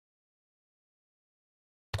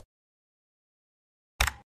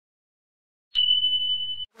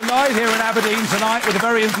night here in Aberdeen tonight with a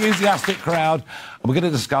very enthusiastic crowd, and we're going to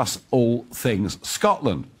discuss all things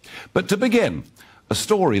Scotland. But to begin, a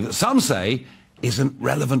story that some say isn't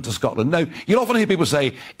relevant to Scotland. No, you'll often hear people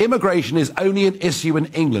say immigration is only an issue in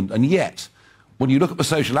England, and yet, when you look at the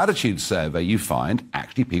social attitudes survey, you find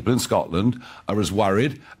actually people in Scotland are as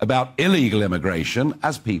worried about illegal immigration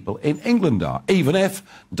as people in England are, even if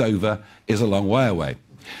Dover is a long way away.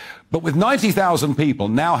 But with 90,000 people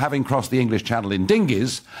now having crossed the English Channel in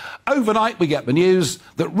dinghies, overnight we get the news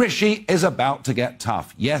that Rishi is about to get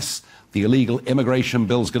tough. Yes, the illegal immigration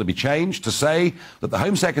bill is going to be changed to say that the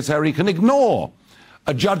Home Secretary can ignore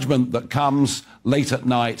a judgment that comes late at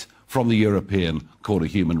night from the European Court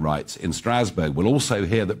of Human Rights in Strasbourg. We'll also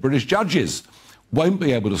hear that British judges won't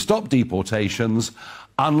be able to stop deportations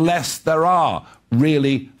unless there are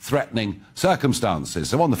really threatening circumstances.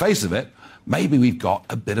 So on the face of it, maybe we've got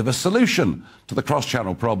a bit of a solution to the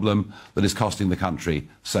cross-channel problem that is costing the country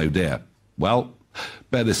so dear. Well,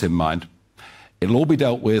 bear this in mind. It'll all be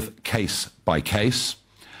dealt with case by case,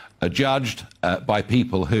 judged by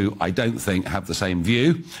people who I don't think have the same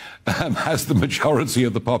view as the majority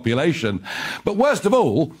of the population. But worst of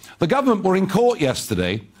all, the government were in court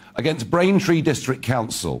yesterday against Braintree District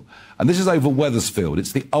Council. And this is over Wethersfield.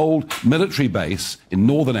 It's the old military base in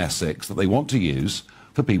northern Essex that they want to use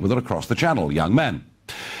for people that are across the Channel, young men.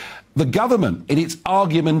 The government, in its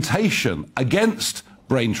argumentation against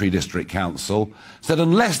Braintree District Council, said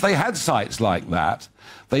unless they had sites like that,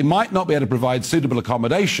 they might not be able to provide suitable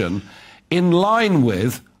accommodation in line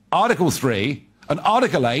with Article 3 and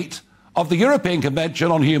Article 8 of the European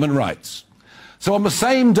Convention on Human Rights. So on the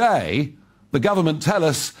same day, the government tell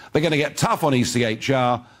us they're going to get tough on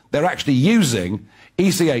ECHR, they're actually using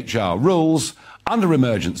ECHR rules under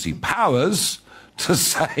emergency powers to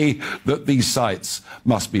say that these sites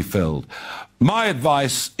must be filled. My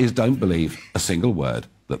advice is don't believe a single word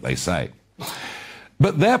that they say.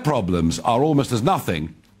 But their problems are almost as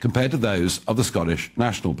nothing compared to those of the Scottish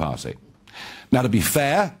National Party. Now, to be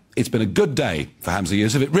fair, it's been a good day for Hamza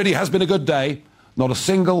Yousaf. It really has been a good day. Not a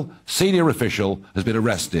single senior official has been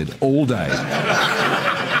arrested all day.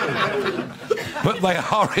 But they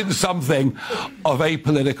are in something of a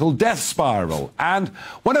political death spiral. And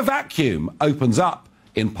when a vacuum opens up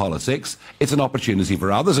in politics, it's an opportunity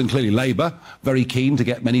for others, and clearly Labour, very keen to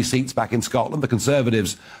get many seats back in Scotland, the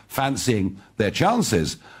Conservatives fancying their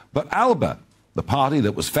chances. But Alba, the party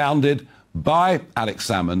that was founded by Alex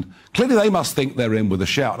Salmond, clearly they must think they're in with a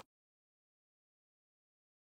shout.